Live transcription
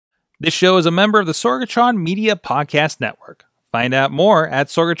This show is a member of the Sorgatron Media Podcast Network. Find out more at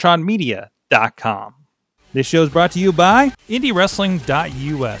sorgatronmedia.com. This show is brought to you by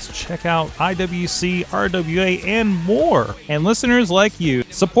IndyWrestling.us. Check out IWC, RWA, and more. And listeners like you,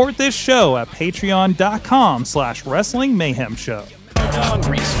 support this show at patreon.com/Wrestling Mayhem Show.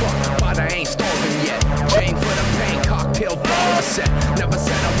 Hungry as fuck, but I ain't starving yet. Paying for the pain, cocktail bar set. Never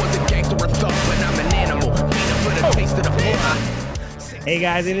said I was a gangster or thug, but I'm an animal. Waiting for the taste of the fly. Hey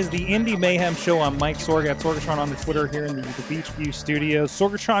guys, it is the Indy Mayhem Show. I'm Mike Sorg at Sorgatron on the Twitter here in the Beachview Studios,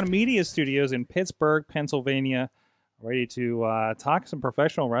 Sorgatron Media Studios in Pittsburgh, Pennsylvania. Ready to talk some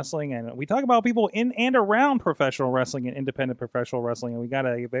professional wrestling, and we talk about people in and around professional wrestling and independent professional wrestling, and we got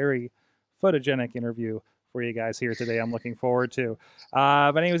a very photogenic interview for you guys here today. I'm looking forward to.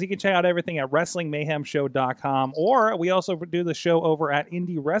 But anyways, you can check out everything at WrestlingMayhemShow.com, or we also do the show over at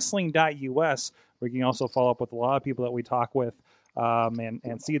IndyWrestling.us, where you can also follow up with a lot of people that we talk with.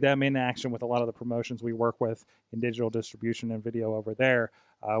 And see them in action with a lot of the promotions we work with in digital distribution and video over there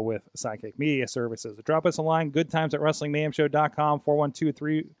with Sidekick Media Services. Drop us a line, goodtimes at WrestlingMayhemShow.com,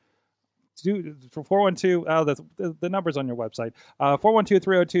 412, the number's on your website,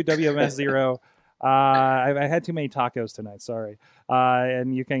 412-302-WMS0. I had too many tacos tonight, sorry.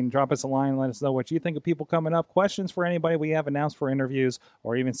 And you can drop us a line and let us know what you think of people coming up, questions for anybody we have announced for interviews,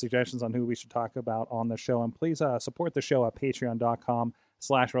 or even suggestions on who we should talk about on the show. And please support the show at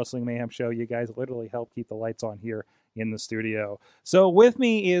patreon.com/Wrestling Mayhem Show. You guys literally help keep the lights on here in the studio. So with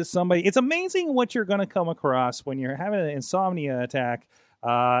me is somebody. It's amazing what you're going to come across when you're having an insomnia attack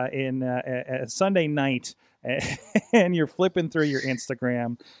in a Sunday night. And you're flipping through your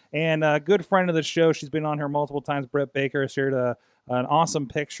Instagram. And a good friend of the show, she's been on here multiple times, Brett Baker, shared an awesome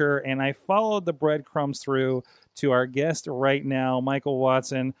picture. And I followed the breadcrumbs through to our guest right now, Michael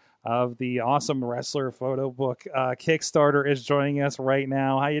Watson of the Awesome Wrestler Photo Book Kickstarter is joining us right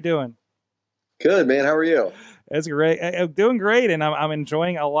now. How you doing? Good, man. How are you? It's great. I'm doing great, and I'm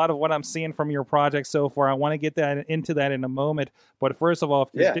enjoying a lot of what I'm seeing from your project so far. I want to get into that in a moment. But first of all,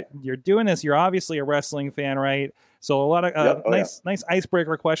 if you're doing this, you're obviously a wrestling fan, right? So a lot of nice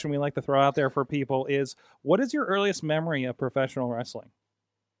icebreaker question we like to throw out there for people is, what is your earliest memory of professional wrestling?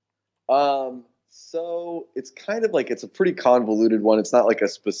 So it's kind of like, it's a pretty convoluted one. It's not like a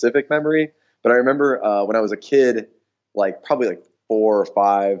specific memory, but I remember when I was a kid, like probably like 4 or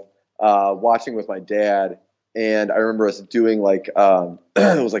 5, watching with my dad, and I remember us doing like it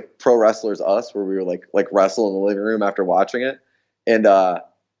was like Pro Wrestlers Us, where we were like wrestle in the living room after watching it, and I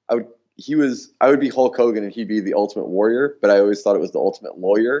would be Hulk Hogan and he'd be the Ultimate Warrior, but I always thought it was the Ultimate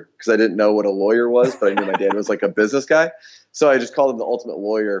Lawyer because I didn't know what a lawyer was, but I knew my dad was like a business guy, so I just called him the Ultimate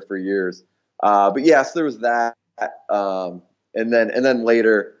Lawyer for years. But yeah, so there was that, and then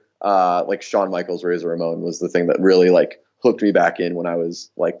later, like Shawn Michaels' Razor Ramon was the thing that really like hooked me back in when I was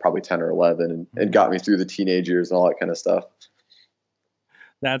like probably 10 or 11 and got me through the teenage years and all that kind of stuff.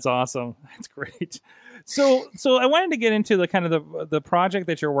 That's awesome. That's great. So I wanted to get into the kind of the project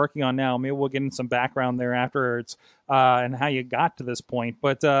that you're working on now. Maybe we'll get in some background there afterwards and how you got to this point.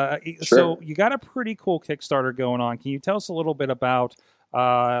 But sure. So you got a pretty cool Kickstarter going on. Can you tell us a little bit about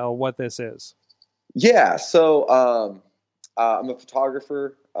what this is? Yeah. So I'm a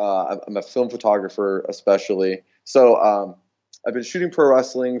photographer. I'm a film photographer, especially. So I've been shooting pro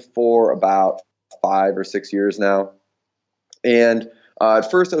wrestling for about 5 or 6 years now. And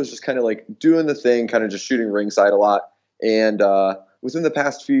at first I was just kind of like doing the thing, kind of just shooting ringside a lot. And within the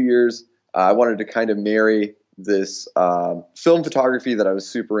past few years, I wanted to kind of marry this film photography that I was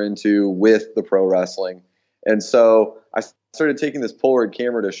super into with the pro wrestling. And so I started taking this Polaroid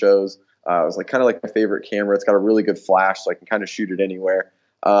camera to shows. It was like kind of like my favorite camera. It's got a really good flash, so I can kind of shoot it anywhere.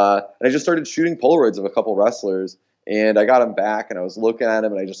 And I just started shooting Polaroids of a couple wrestlers, and I got them back, and I was looking at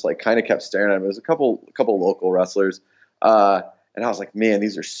them, and I just like kind of kept staring at them. It was a couple local wrestlers, and I was like, man,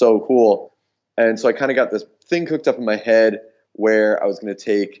 these are so cool. And so I kind of got this thing cooked up in my head where I was going to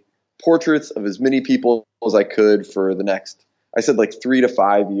take portraits of as many people as I could for the next, I said like 3 to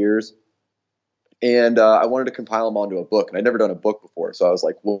 5 years. And I wanted to compile them onto a book, and I'd never done a book before. So I was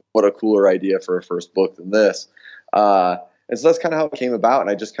like, well, what a cooler idea for a first book than this. And so that's kind of how it came about. And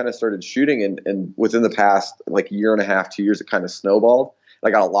I just kind of started shooting. And within the past like year and a half, 2 years, it kind of snowballed.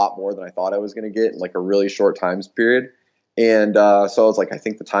 I got a lot more than I thought I was going to get in like a really short time period. And so I was like, I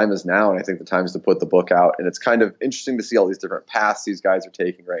think the time is now. And I think the time is to put the book out. And it's kind of interesting to see all these different paths these guys are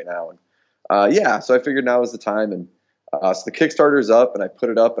taking right now. And so I figured now is the time. And so the Kickstarter is up, and I put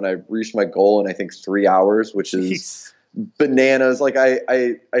it up, and I reached my goal in I think 3 hours, which is bananas. Like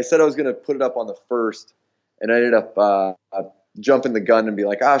I said I was going to put it up on the 1st, and I ended up jumping the gun and be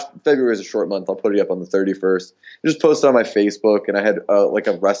like, February is a short month. I'll put it up on the 31st. I just posted on my Facebook, and I had like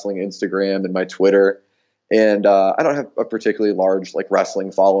a wrestling Instagram and my Twitter. And I don't have a particularly large like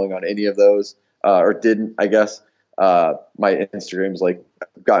wrestling following on any of those, or didn't, I guess. My Instagram's like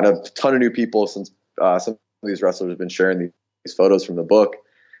gotten a ton of new people since some of these wrestlers have been sharing these photos from the book.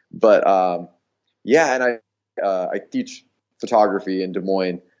 But yeah, and I teach photography in Des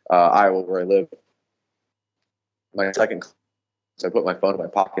Moines, Iowa, where I live. My second class, so I put my phone in my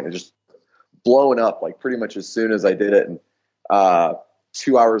pocket and it just blowing up like pretty much as soon as I did it. And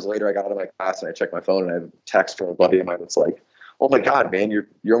 2 hours later, I got out of my class and I checked my phone and I have a text from a buddy of mine that's like, "Oh my God, man, you're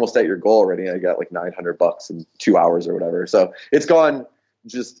almost at your goal already." And I got like $900 in 2 hours or whatever. So it's gone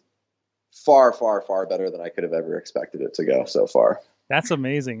just far, far, far better than I could have ever expected it to go so far. That's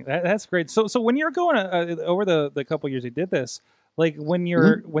amazing. That's great. So when you're going over the couple years you did this, like when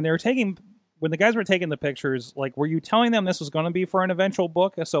the guys were taking the pictures, like were you telling them this was going to be for an eventual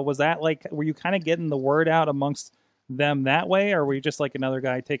book? So was that like, were you kind of getting the word out amongst them that way, or were you just like another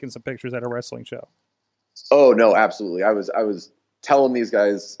guy taking some pictures at a wrestling show? Oh no, absolutely. I was telling these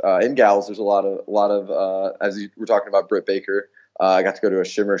guys and gals. There's a lot of as you were talking about Britt Baker. I got to go to a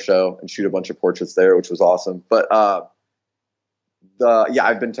Shimmer show and shoot a bunch of portraits there, which was awesome. But I've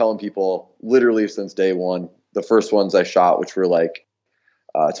been telling people literally since day one. The first ones I shot, which were like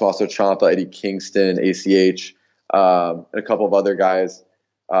Tommaso Ciampa, Eddie Kingston, ACH, and a couple of other guys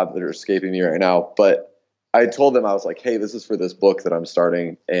that are escaping me right now. But I told them, I was like, "Hey, this is for this book that I'm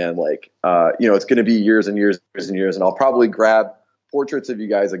starting, and like, it's going to be years and years and years, and I'll probably grab portraits of you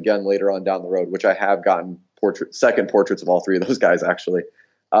guys again later on down the road," which I have gotten second portraits of all three of those guys actually.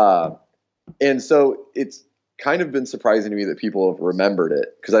 And so it's kind of been surprising to me that people have remembered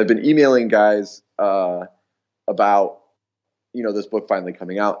it, because I've been emailing guys about this book finally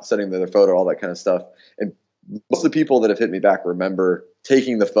coming out, sending their photo, all that kind of stuff, and most of the people that have hit me back remember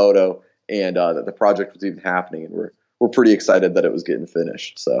taking the photo and that the project was even happening, and we're pretty excited that it was getting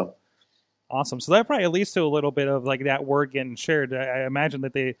finished. So awesome. So that probably leads to a little bit of like that word getting shared. I imagine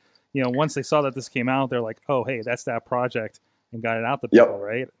that they, once they saw that this came out, they're like, "Oh, hey, that's that project," and got it out to people, Yep.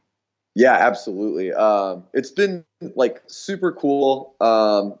 Right? Yeah, absolutely. It's been like super cool.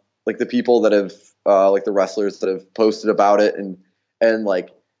 Like the people that have, like the wrestlers that have posted about it and like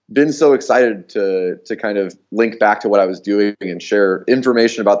been so excited to kind of link back to what I was doing and share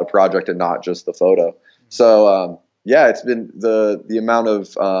information about the project and not just the photo. So, yeah, it's been the amount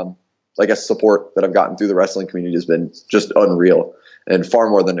of, I guess, support that I've gotten through the wrestling community has been just unreal and far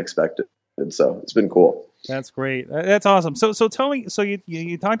more than expected. And so it's been cool. That's great. That's awesome. So tell me, so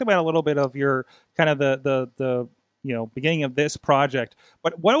you talked about a little bit of your kind of the beginning of this project,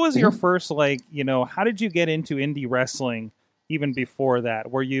 but what was your first, like, how did you get into indie wrestling even before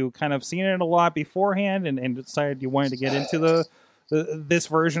that? Were you kind of seeing it a lot beforehand and decided you wanted to get into this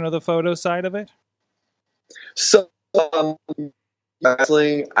version of the photo side of it? So,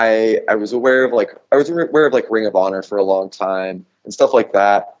 wrestling, I was aware of like Ring of Honor for a long time and stuff like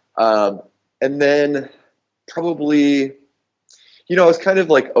that. And then probably, I was kind of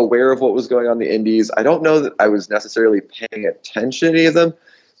like aware of what was going on in the indies. I don't know that I was necessarily paying attention to any of them.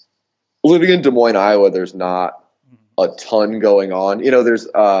 Living in Des Moines, Iowa, there's not a ton going on. There's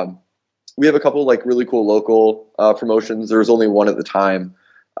we have a couple like really cool local promotions. There was only one at the time,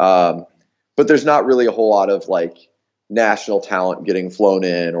 but there's not really a whole lot of like national talent getting flown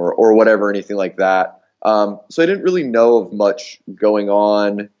in or whatever, anything like that. So I didn't really know of much going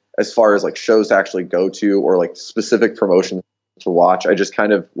on as far as like shows to actually go to or like specific promotions to watch. I just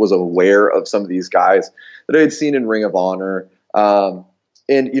kind of was aware of some of these guys that I had seen in Ring of Honor, and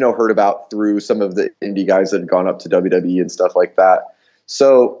heard about through some of the indie guys that had gone up to WWE and stuff like that.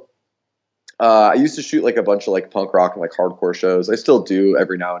 So I used to shoot like a bunch of like punk rock and like hardcore shows. I still do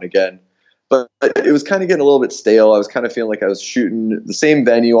every now and again, but it was kind of getting a little bit stale. I was kind of feeling like I was shooting the same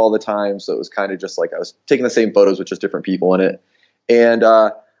venue all the time, so it was kind of just like I was taking the same photos with just different people in it. And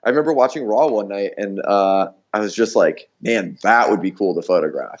I remember watching Raw one night, and I was just like, man, that would be cool to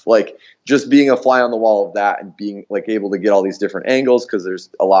photograph. Like just being a fly on the wall of that and being like able to get all these different angles, because there's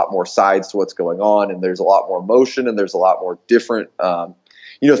a lot more sides to what's going on, and there's a lot more motion, and there's a lot more different,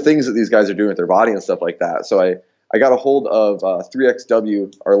 things that these guys are doing with their body and stuff like that. So I got a hold of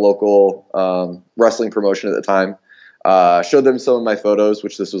 3XW, our local wrestling promotion at the time. Showed them some of my photos,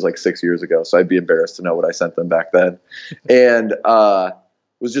 which this was like 6 years ago, so I'd be embarrassed to know what I sent them back then. And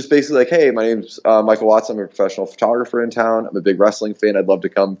was just basically like, "Hey, my name's Michael Watts. I'm a professional photographer in town. I'm a big wrestling fan. I'd love to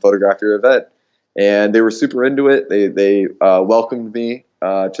come photograph your event." And they were super into it. They welcomed me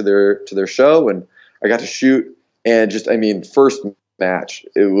to their show, and I got to shoot. And just, first match,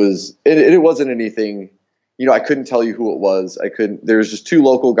 it wasn't anything, I couldn't tell you who it was. There was just two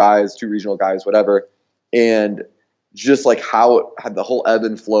local guys, two regional guys, whatever. And just like how it had the whole ebb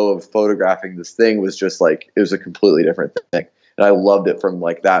and flow of photographing this thing was just like, it was a completely different thing. And I loved it from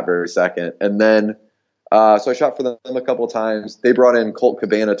like that very second. And then, so I shot for them a couple of times. They brought in Colt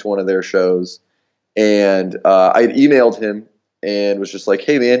Cabana to one of their shows, and I had emailed him and was just like,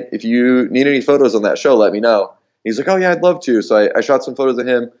 hey man, if you need any photos on that show, let me know. And he's like, oh yeah, I'd love to. So I shot some photos of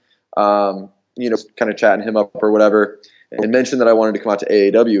him, kind of chatting him up or whatever, and mentioned that I wanted to come out to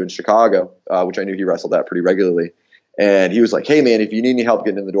AAW in Chicago, which I knew he wrestled at pretty regularly. And he was like, hey man, if you need any help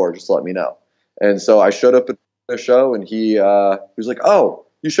getting in the door, just let me know. And so I showed up at the show, and he was like, oh,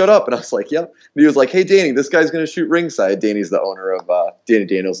 you showed up? And I was like, yep. And he was like, hey Danny, this guy's going to shoot ringside. Danny's the owner of Danny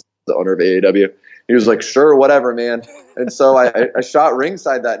Daniels, the owner of AAW. He was like, sure, whatever, man. And so I shot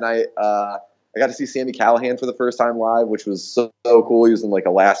ringside that night. I got to see Sami Callihan for the first time live, which was so cool. He was in like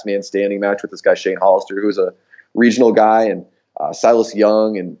a last man standing match with this guy Shane Hollister, who was a regional guy, and Silas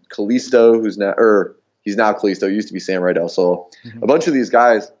Young and Kalisto, he's now Kalisto, used to be Samurai Del Sol. A bunch of these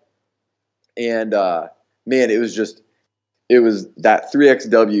guys. And man, it was that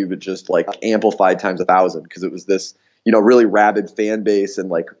 3XW, but just like amplified times 1,000, because it was this, really rabid fan base and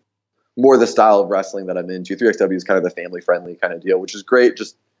like more the style of wrestling that I'm into. 3XW is kind of the family friendly kind of deal, which is great.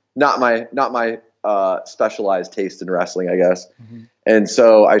 Just not my specialized taste in wrestling, I guess. And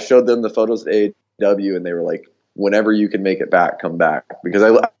so I showed them the photos at AAW, and they were like, whenever you can make it back, come back, because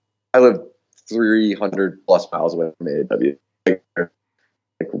I live 300 plus miles away from AAW, like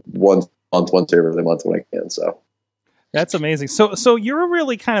once every month when I can. So that's amazing. So you're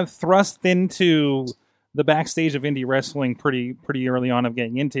really kind of thrust into the backstage of indie wrestling pretty early on of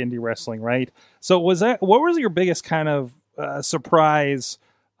getting into indie wrestling, right? So what was your biggest kind of surprise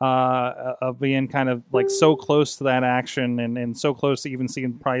of being kind of like so close to that action and so close to even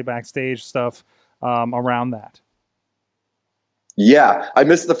seeing probably backstage stuff around that? Yeah, I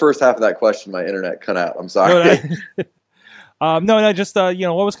missed the first half of that question. My internet cut out. I'm sorry. No, just what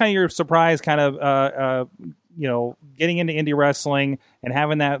was kind of your surprise, kind of getting into indie wrestling and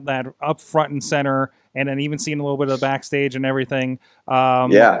having that up front and center, and then even seeing a little bit of the backstage and everything.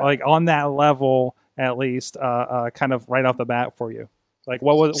 Like on that level, at least, kind of right off the bat for you. Like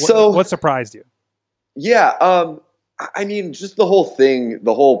what surprised you? Yeah, I mean, just the whole thing,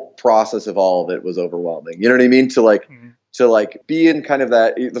 the whole process of all of it was overwhelming. You know what I mean? To be in kind of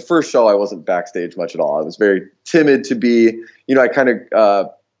that, the first show, I wasn't backstage much at all. I was very timid to be, I kind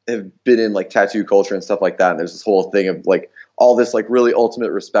of have been in like tattoo culture and stuff like that. And there's this whole thing of like all this like really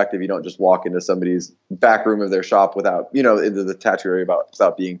ultimate respect if you don't just walk into somebody's back room of their shop without, into the tattoo area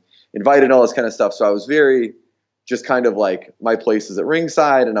without being invited and all this kind of stuff. So I was very just kind of like, my place is at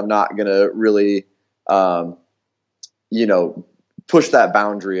ringside, and I'm not going to really, push that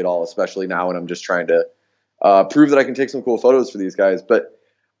boundary at all, especially now when I'm just trying to prove that I can take some cool photos for these guys. But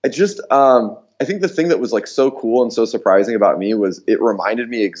I just, I think the thing that was like so cool and so surprising about me was it reminded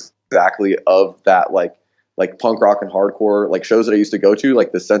me exactly of that, like punk rock and hardcore, like shows that I used to go to,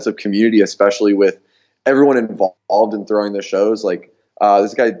 like the sense of community, especially with everyone involved in throwing the shows. Like,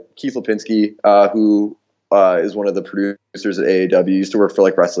 this guy, Keith Lipinski, who, is one of the producers at AAW, used to work for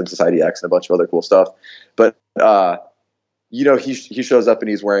like Wrestling Society X and a bunch of other cool stuff. But, he shows up and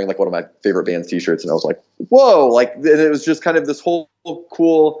he's wearing like one of my favorite band's t-shirts, and I was like, whoa, like, and it was just kind of this whole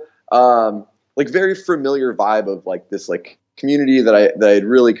cool, like very familiar vibe of like this like community that I had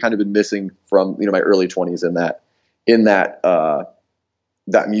really kind of been missing from, my early 20s in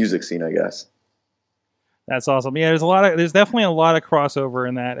that music scene, I guess. That's awesome. Yeah, there's definitely a lot of crossover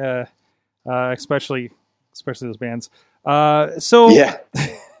in that, especially those bands. Yeah.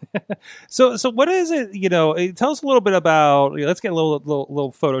 So what is it? Tell us a little bit about. Let's get a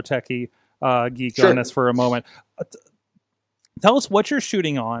little photo techie geek on this for a moment. Tell us what you're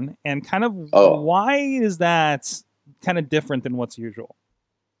shooting on, and kind of why is that kind of different than what's usual.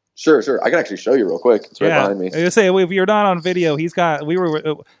 Sure. I can actually show you real quick. It's right behind me. I say, if you're not on video, we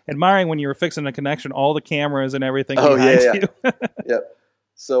were admiring when you were fixing the connection, all the cameras and everything behind you. Yep.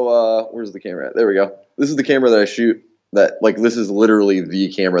 So where's the camera at? There we go. This is the camera that I shoot. This is literally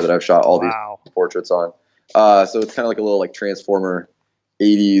the camera that I've shot all these portraits on. So it's kind of like a little like Transformer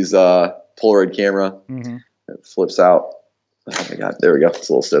 80s Polaroid camera. Mm-hmm. It flips out. Oh my God, there we go. It's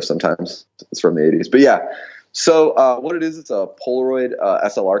a little stiff sometimes. It's from the 80s. But yeah, so what it is, it's a Polaroid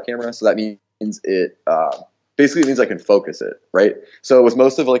SLR camera. So that means it basically means I can focus it, right? So with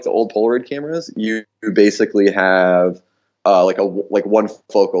most of like the old Polaroid cameras, you basically have like one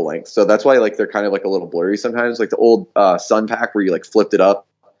focal length. So that's why like they're kind of like a little blurry sometimes. Like the old Sun Pack where you like flipped it up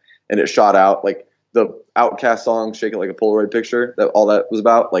and it shot out, like the Outkast song "Shake It Like a Polaroid Picture," that all that was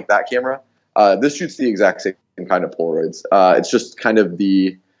about, like that camera. This shoots the exact same kind of Polaroids. It's just kind of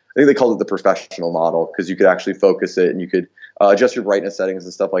I think they called it the professional model because you could actually focus it and you could adjust your brightness settings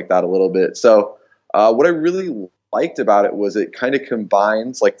and stuff like that a little bit. So what I really liked about it was it kind of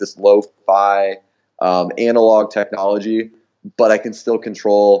combines like this lo-fi analog technology, but I can still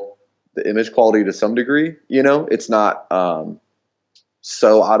control the image quality to some degree. It's not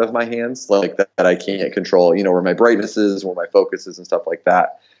so out of my hands like that I can't control, where my brightness is, where my focus is and stuff like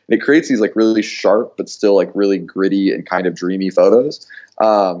that. And it creates these like really sharp, but still like really gritty and kind of dreamy photos.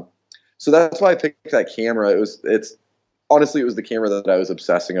 So that's why I picked that camera. It was the camera that I was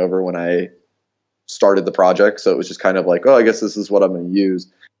obsessing over when I started the project. So it was just kind of like, oh, I guess this is what I'm going to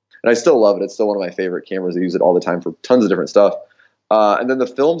use. And I still love it. It's still one of my favorite cameras. I use it all the time for tons of different stuff. And then the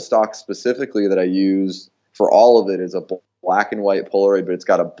film stock specifically that I use for all of it is a black and white Polaroid, but it's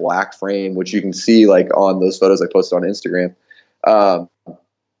got a black frame, which you can see like on those photos I posted on Instagram.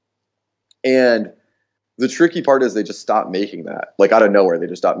 And the tricky part is they just stopped making that, like out of nowhere. They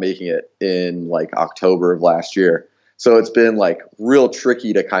just stopped making it in like October of last year. So it's been like real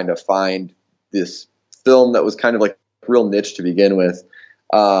tricky to kind of find this film that was kind of like real niche to begin with.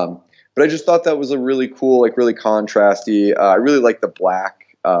 But I just thought that was a really cool, like really contrasty. I really like the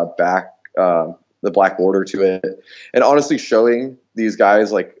black the black border to it. And honestly, showing these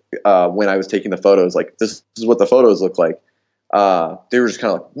guys like when I was taking the photos, like this is what the photos look like. They were just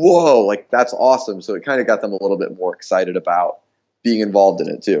kind of like, whoa, like that's awesome. So it kind of got them a little bit more excited about being involved in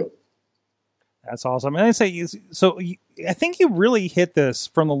it too. That's awesome. And I say, I think you really hit this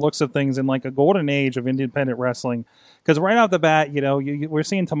from the looks of things in like a golden age of independent wrestling. Because right off the bat, we're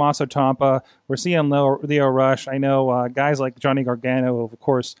seeing Tommaso Ciampa, we're seeing Leo Rush. I know guys like Johnny Gargano, of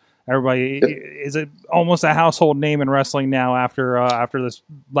course, everybody is almost a household name in wrestling now after this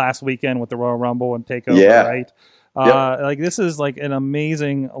last weekend with the Royal Rumble and Takeover, right? Yep. Like this is like an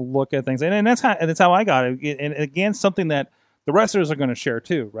amazing look at things, and that's how I got it. And again, something that the wrestlers are going to share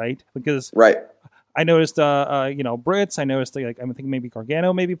too, right? Because I noticed, Brits. I noticed, like, I think maybe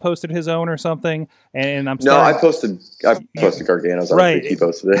Gargano maybe posted his own or something. And I posted Gargano's. Right, he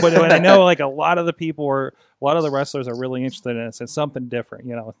posted it. But I know, like, a lot of the wrestlers are really interested in it. It's something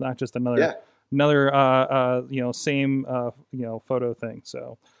different, It's not just another same photo thing.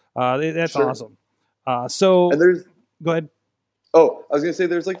 So that's awesome. And go ahead. Oh, I was gonna say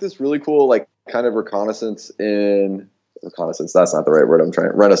there's like this really cool like kind of reconnaissance. That's not the right word.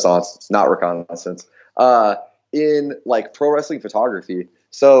 Renaissance. It's not reconnaissance. In like pro wrestling photography.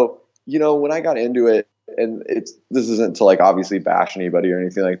 So when I got into it, and this isn't to like obviously bash anybody or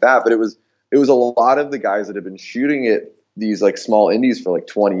anything like that, but it was a lot of the guys that have been shooting at these like small indies for like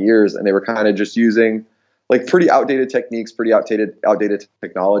 20 years, and they were kind of just using like pretty outdated techniques, pretty outdated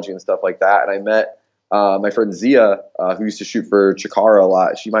technology and stuff like that. And I met my friend Zia, who used to shoot for Chikara a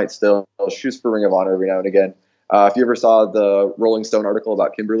lot. She might still shoots for Ring of Honor every now and again. If you ever saw the Rolling Stone article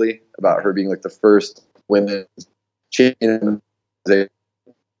about Kimberly, about her being like the first women's champion, those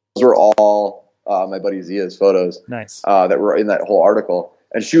were all my buddy Zia's photos. Nice. That were in that whole article.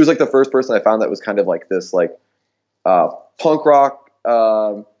 And she was like the first person I found that was kind of like this like punk rock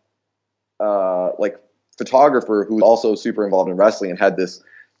like photographer who was also super involved in wrestling and had this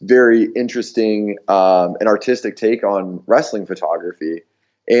very interesting and artistic take on wrestling photography.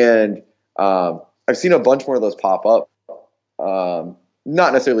 And I've seen a bunch more of those pop up,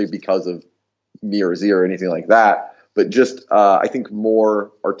 not necessarily because of me or Z or anything like that, but just I think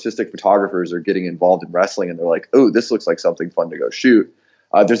more artistic photographers are getting involved in wrestling, and they're like, oh, this looks like something fun to go shoot.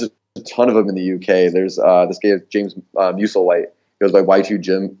 There's a ton of them in the UK. There's this guy, James Musselwhite, goes by Y2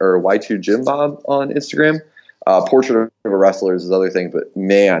 Jim Bob on Instagram. Portrait of a Wrestler is his other thing, but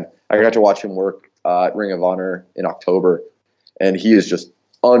man, I got to watch him work at Ring of Honor in October, and he is just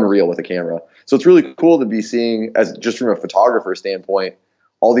unreal with a camera. So it's really cool to be seeing, as just from a photographer standpoint,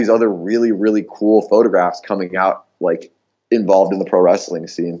 all these other really, really cool photographs coming out, like involved in the pro wrestling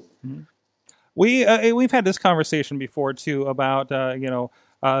scene. Mm-hmm. We've had this conversation before too about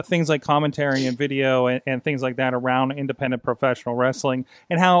things like commentary and video and things like that around independent professional wrestling,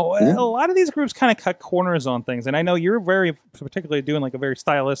 and how a lot of these groups kind of cut corners on things. And I know you're very particularly doing like a very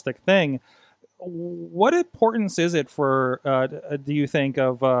stylistic thing. What importance is it for, do you think,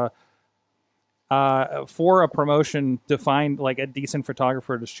 of for a promotion to find like a decent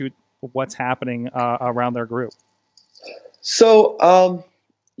photographer to shoot what's happening around their group? So,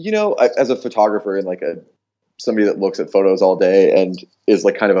 as a photographer and like somebody that looks at photos all day and is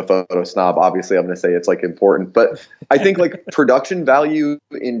like kind of a photo snob, obviously I'm going to say it's like important, but I think like production value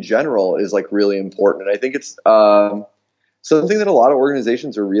in general is like really important. And I think it's something that a lot of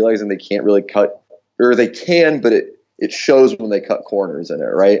organizations are realizing they can't really cut, or they can, but it shows when they cut corners in it.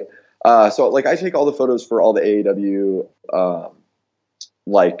 Right. So like I take all the photos for all the AEW,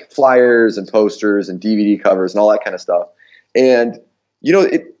 like flyers and posters and DVD covers and all that kind of stuff. And,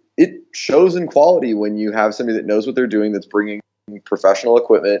 it shows in quality when you have somebody that knows what they're doing, that's bringing professional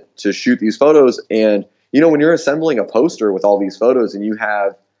equipment to shoot these photos. And, when you're assembling a poster with all these photos and you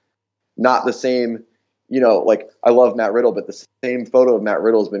have not the same, like I love Matt Riddle, but the same photo of Matt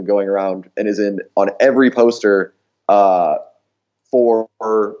Riddle has been going around and is on every poster for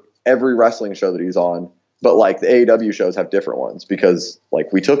every wrestling show that he's on. But like the AEW shows have different ones because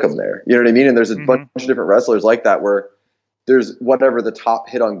like we took them there. You know what I mean? And there's a bunch of different wrestlers like that where there's whatever the top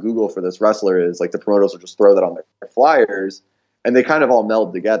hit on Google for this wrestler is, like the promoters will just throw that on their flyers and they kind of all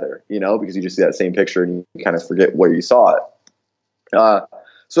meld together, because you just see that same picture and you kind of forget where you saw it.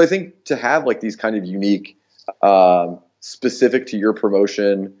 So I think to have like these kind of unique, specific to your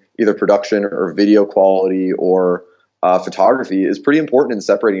promotion, either production or video quality or photography is pretty important in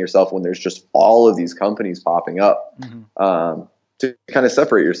separating yourself when there's just all of these companies popping up, to kind of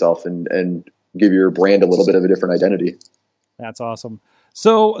separate yourself and give your brand a little bit of a different identity. That's awesome.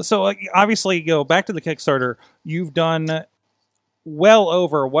 So obviously, back to the Kickstarter, you've done well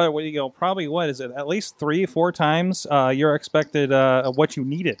over probably what is it? At least 3-4 times your expected what you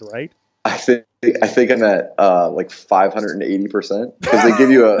needed, right? I think I'm at like 580% because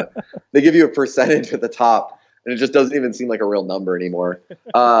they give you a percentage at the top, and it just doesn't even seem like a real number anymore.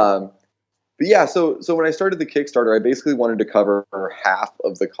 But yeah, so when I started the Kickstarter, I basically wanted to cover half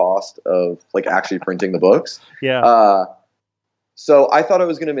of the cost of like actually printing the books. Yeah. So I thought I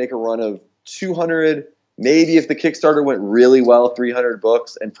was going to make a run of 200, maybe if the Kickstarter went really well, 300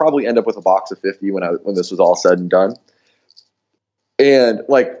 books, and probably end up with a box of 50 when this was all said and done. And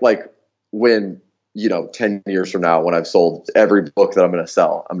like when 10 years from now, when I've sold every book that I'm going to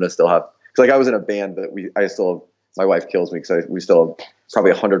sell, I'm going to still have, because like I was in a band that my wife kills me because we still have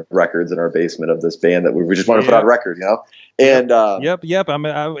probably 100 records in our basement of this band that we just want to put out a record, And yep, I'm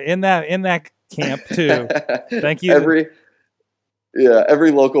in that camp too. Thank you.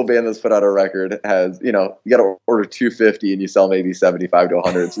 Every local band that's put out a record has, you got to order 250 and you sell maybe 75 to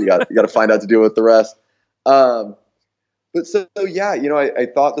 100. So you got to find out to do with the rest. But so yeah, I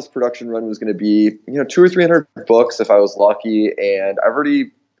thought this production run was going to be, 200 or 300 books if I was lucky. And I've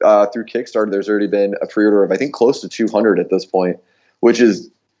already, through Kickstarter, there's already been a pre-order of, I think, close to 200 at this point, which is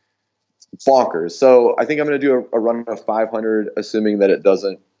bonkers. So I think I'm going to do a run of 500, assuming that it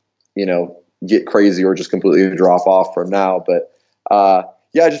doesn't, get crazy or just completely drop off from now. But I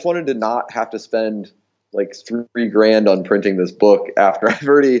just wanted to not have to spend like $3,000 on printing this book after I've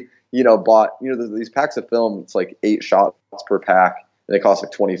already, bought, these packs of film. It's like 8 shots per pack and they cost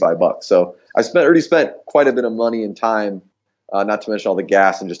like $25. So I already spent quite a bit of money and time, not to mention all the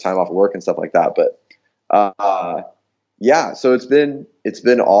gas and just time off of work and stuff like that. But, so it's been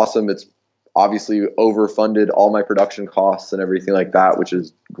awesome. It's obviously overfunded all my production costs and everything like that, which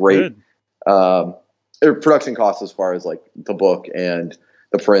is great. Production costs as far as like the book and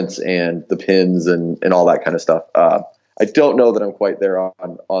the prints and the pins and all that kind of stuff. I don't know that I'm quite there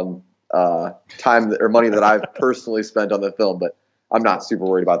on time or money that I've personally spent on the film, but I'm not super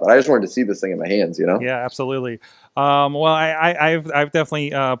worried about that. I just wanted to see this thing in my hands, Yeah, absolutely. Well, I've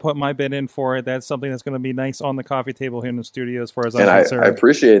definitely put my bid in for it. That's something that's going to be nice on the coffee table here in the studio, as far as I'm concerned. I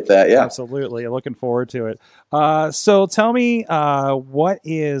appreciate that. Yeah, absolutely. Looking forward to it. So tell me, what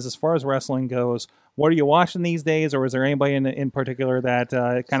is, as far as wrestling goes, what are you watching these days, or is there anybody in particular that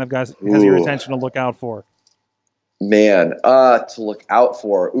kind of has your attention to look out for? Man, to look out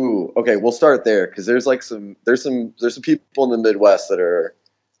for. Ooh, okay, we'll start there because there's some people in the Midwest that are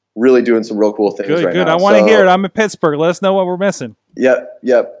really doing some real cool things right now. Good. I want to hear it. I'm in Pittsburgh. Let us know what we're missing. Yep.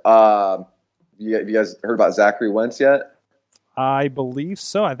 Have you guys heard about Zachary Wentz yet? I believe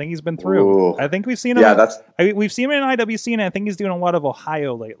so. I think he's been through. Ooh. I think we've seen him. Yeah, we've seen him in IWC, and I think he's doing a lot of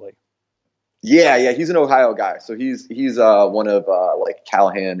Ohio lately. Yeah, he's an Ohio guy. So he's one of like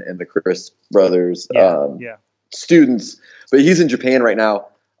Callahan and the Chris brothers. Students, but he's in Japan right now.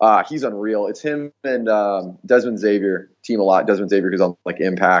 He's unreal. It's him and Desmond Xavier team a lot. Desmond Xavier, who's on like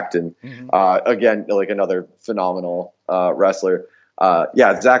Impact, and again, like another phenomenal wrestler.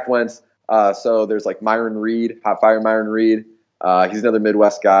 Zach Wentz. So there's like Myron Reed, Hot Fire Myron Reed. He's another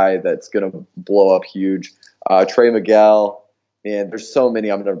Midwest guy that's gonna blow up huge. Trey Miguel, and there's so many.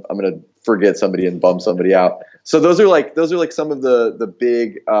 I'm gonna forget somebody and bum somebody out. So those are like some of the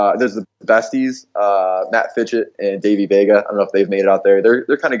big. There's the besties, Matt Fitchett and Davey Vega. I don't know if they've made it out there.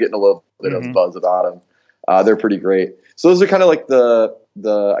 They're kind of getting a little bit of buzz about them. They're pretty great. So those are kind of like the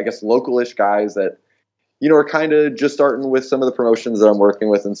I guess localish guys that are kind of just starting with some of the promotions that I'm working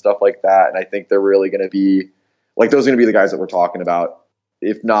with and stuff like that. And I think they're really going to be like those are going to be the guys that we're talking about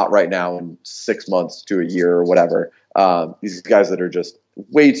if not right now, in 6 months to a year or whatever. These guys that are just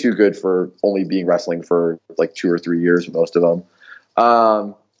way too good for only being wrestling for like 2 or 3 years, most of them.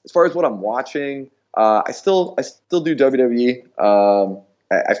 As far as what I'm watching, I still do WWE.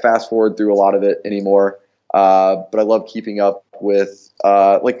 I fast forward through a lot of it anymore. But I love keeping up with,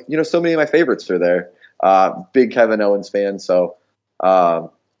 so many of my favorites are there. Big Kevin Owens fan. So,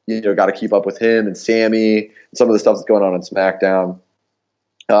 got to keep up with him and Sammy and some of the stuff that's going on SmackDown.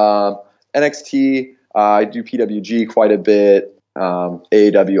 NXT, I do PWG quite a bit.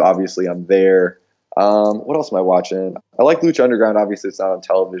 AEW, obviously I'm there. What else am I watching? I like Lucha Underground. Obviously it's not on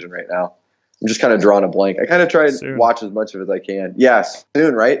television right now. I'm just kind of drawing a blank. I kind of try to watch as much of it as I can. Yeah,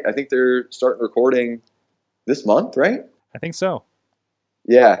 soon, right? I think they're starting recording this month, right? I think so.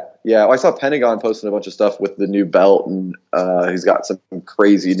 Yeah. Well, I saw Pentagon posting a bunch of stuff with the new belt, and he's got some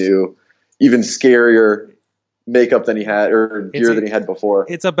crazy new, even scarier makeup than he had, or gear than he had before.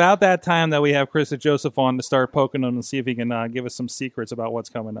 It's about that time that we have Chris Joseph on to start poking him and see if he can give us some secrets about what's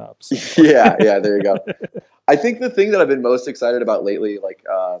coming up. So. Yeah, there you go. I think the thing that I've been most excited about lately,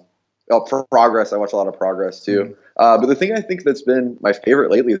 Progress. I watch a lot of Progress too. But the thing I think that's been my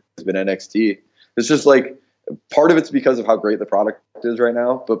favorite lately has been NXT. It's just like, part of it's because of how great the product is right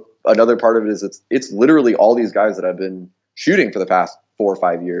now, but another part of it is it's literally all these guys that I've been shooting for the past 4 or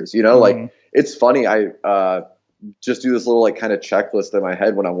 5 years. Like it's funny. I just do this little like kind of checklist in my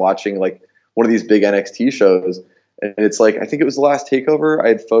head when I'm watching like one of these big NXT shows, and it's like, I think it was the last Takeover. I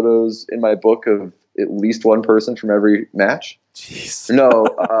had photos in my book of at least one person from every match. Jeez. No,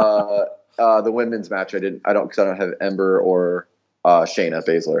 the women's match because I don't have Ember or Shayna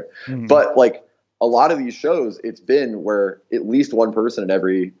Baszler, but like. A lot of these shows, it's been where at least one person in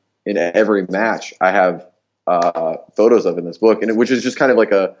every match I have photos of in this book, and which is just kind of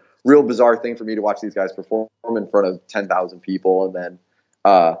like a real bizarre thing for me to watch these guys perform in front of 10,000 people. And then,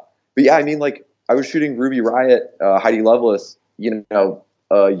 but yeah, I mean, like I was shooting Ruby Riott, Heidi Lovelace,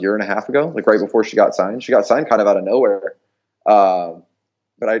 a year and a half ago, like right before she got signed. She got signed kind of out of nowhere.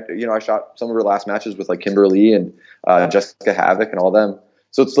 But I shot some of her last matches with like Kimberly and Jessica Havoc and all them.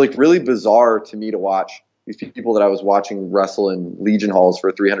 So it's like really bizarre to me to watch these people that I was watching wrestle in Legion halls for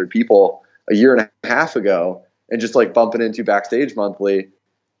 300 people a year and a half ago and just like bumping into backstage monthly,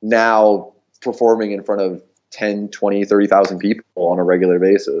 now performing in front of 10, 20, 30,000 people on a regular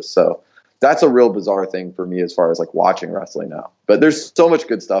basis. So that's a real bizarre thing for me as far as like watching wrestling now. But there's so much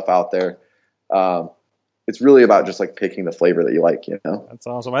good stuff out there. It's really about just like picking the flavor that you like, That's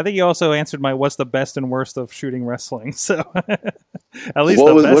awesome. I think you also answered my what's the best and worst of shooting wrestling. So at least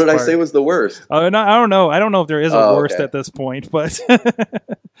what did I say was the worst? Oh, no, I don't know. I don't know if there is a worst at this point, but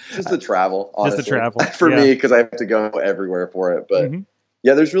just the travel, honestly. Just the travel for me, because I have to go everywhere for it. But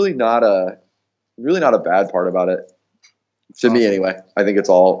yeah, there's really not a bad part about it. To me anyway. I think it's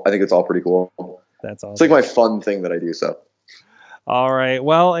all pretty cool. That's awesome. It's like my fun thing that I do, so. All right.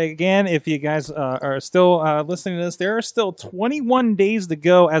 Well, again, if you guys are still listening to this, there are still 21 days to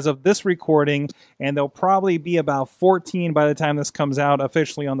go as of this recording, and there'll probably be about 14 by the time this comes out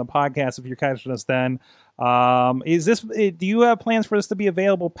officially on the podcast if you're catching us then. Do you have plans for this to be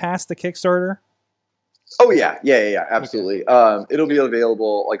available past the Kickstarter? Oh, yeah, absolutely. Okay. It'll be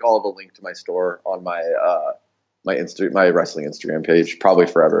available, like all of the link to my store on my my wrestling Instagram page, probably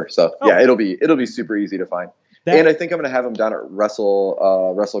forever. So yeah, it'll be super easy to find. And I think I'm going to have them down at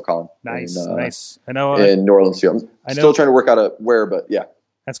WrestleCon. Nice. I know in New Orleans too. I'm still trying to work out where, but yeah.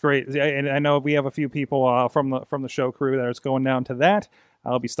 That's great. And I know we have a few people from the show crew that is going down to that.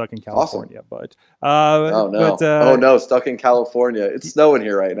 I'll be stuck in California, awesome. Stuck in California. It's snowing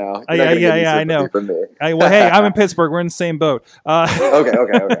here right now. I know. Hey, I'm in Pittsburgh. We're in the same boat.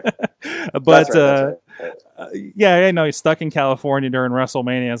 Okay. But that's right. I know he's stuck in California during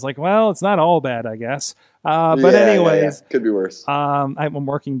WrestleMania. It's like, well, it's not all bad, I guess. But anyways, could be worse. I'm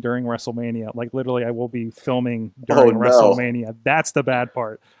working during WrestleMania. Like literally, I will be filming during WrestleMania. That's the bad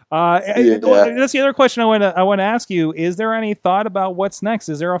part. That's the other question I want to ask you. Is there any thought about what's next?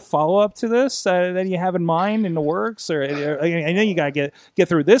 Is there a follow up to this that you have in mind in the works? Or I know you got to get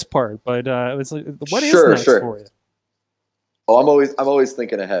through this part, but it's like, what is next for you? Oh, I'm always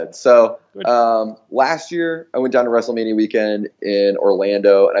thinking ahead. So last year I went down to WrestleMania weekend in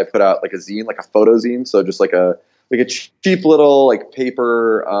Orlando and I put out like a zine, like a photo zine. So just like a cheap little like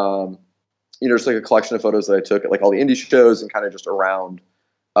paper, just like a collection of photos that I took at like all the indie shows and kind of just around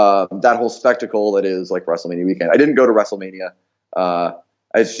that whole spectacle that is like WrestleMania weekend. I didn't go to WrestleMania.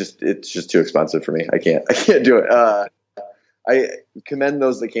 It's just too expensive for me. I can't do it. I commend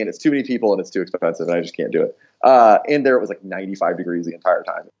those that can. It's too many people and it's too expensive and I just can't do it. And there it was like 95 degrees the entire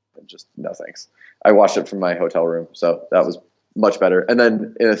time. And just no thanks. I watched it from my hotel room. So that was much better. And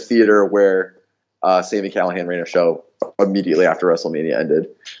then in a theater where Sami Callihan ran a show immediately after WrestleMania ended,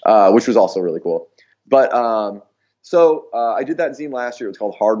 which was also really cool. But so I did that zine last year. It was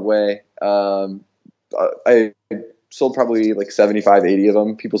called Hard Way. I sold probably like 75, 80 of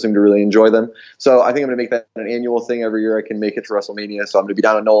them. People seem to really enjoy them. So I think I'm going to make that an annual thing every year I can make it to WrestleMania. So I'm going to be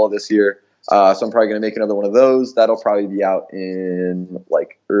down in NOLA this year. So I'm probably going to make another one of those. That'll probably be out in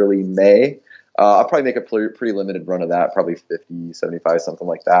like early May. I'll probably make a pretty limited run of that, probably 50, 75, something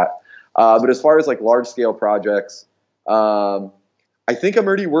like that. But as far as like large scale projects, I think I'm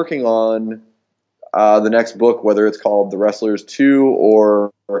already working on the next book, whether it's called The Wrestlers 2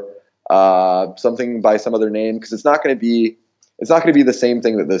 or something by some other name, because it's not going to be the same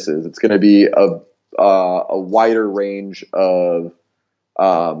thing that this is. It's going to be a wider range of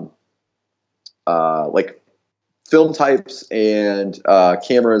like film types and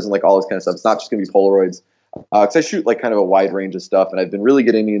cameras and like all this kind of stuff. It's not just going to be Polaroids, because I shoot like kind of a wide range of stuff, and I've been really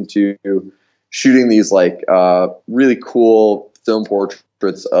getting into shooting these like really cool film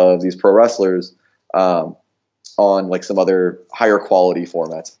portraits of these pro wrestlers on like some other higher quality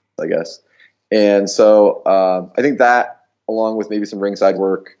formats, I guess. And so I think that, along with maybe some ringside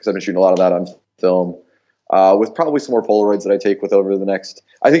work, because I've been shooting a lot of that on film, with probably some more Polaroids that I take with over the next,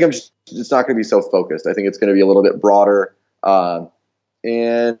 I think it's not going to be so focused. I think it's going to be a little bit broader and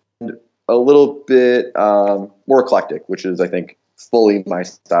a little bit more eclectic, which is, I think, fully my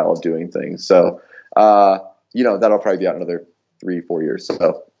style of doing things. So, that'll probably be out in another 3-4 years.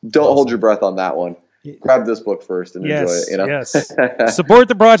 So don't hold your breath on that one. Grab this book first and enjoy it. Yes. Support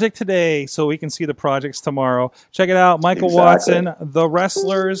the project today so we can see the projects tomorrow. Check it out. Michael Watson, The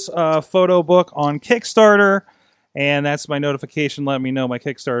Wrestlers photo book on Kickstarter. And that's my notification. Let me know my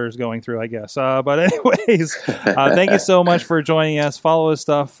Kickstarter is going through, I guess. But anyways, thank you so much for joining us. Follow his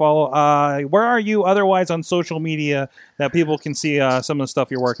stuff. Where are you otherwise on social media that people can see some of the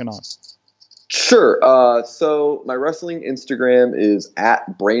stuff you're working on? Sure. So my wrestling Instagram is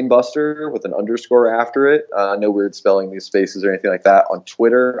 @Brainbuster with an underscore after it. No weird spelling these spaces or anything like that. On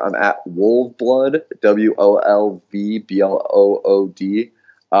Twitter, I'm @Wolvblood, WOLVBLOOD.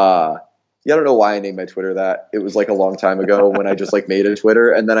 I don't know why I named my Twitter that. It was like a long time ago when I just like made a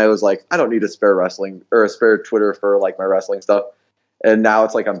Twitter, and then I was like, I don't need a spare wrestling or a spare Twitter for like my wrestling stuff. And now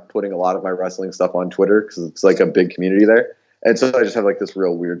it's like I'm putting a lot of my wrestling stuff on Twitter because it's like a big community there. And so I just have like this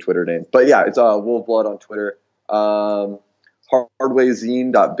real weird Twitter name. But yeah, it's Wolfblood on Twitter.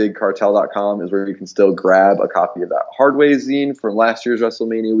 Hardwayzine.bigcartel.com is where you can still grab a copy of that Hardway zine from last year's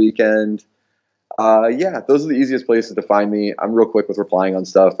WrestleMania weekend. Those are the easiest places to find me. I'm real quick with replying on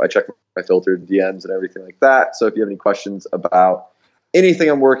stuff. I check my filtered DMs and everything like that. So if you have any questions about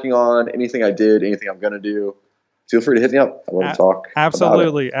anything I'm working on, anything I did, anything I'm going to do, feel free to hit me up. I want to talk.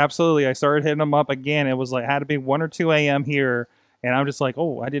 Absolutely. I started hitting them up again. It was like, had to be 1 or 2 a.m. here. And I'm just like,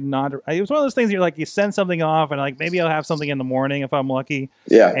 I did not. It was one of those things you're like, you send something off and like, maybe I'll have something in the morning if I'm lucky.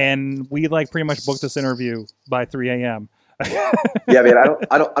 Yeah. And we like pretty much booked this interview by 3 a.m. Yeah, man,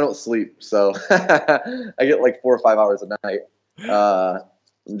 I don't sleep. So I get like 4 or 5 hours a night.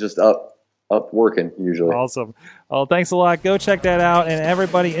 I'm just up working usually. Awesome. Well, thanks a lot. Go check that out. And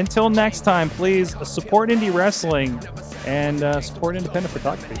everybody, until next time, please support indie wrestling and support independent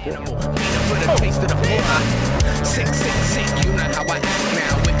photography too.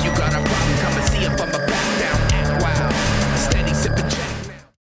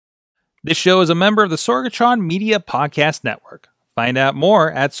 This show is a member of the Sorgatron Media Podcast Network. Find out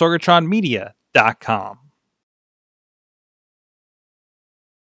more at sorgatronmedia.com.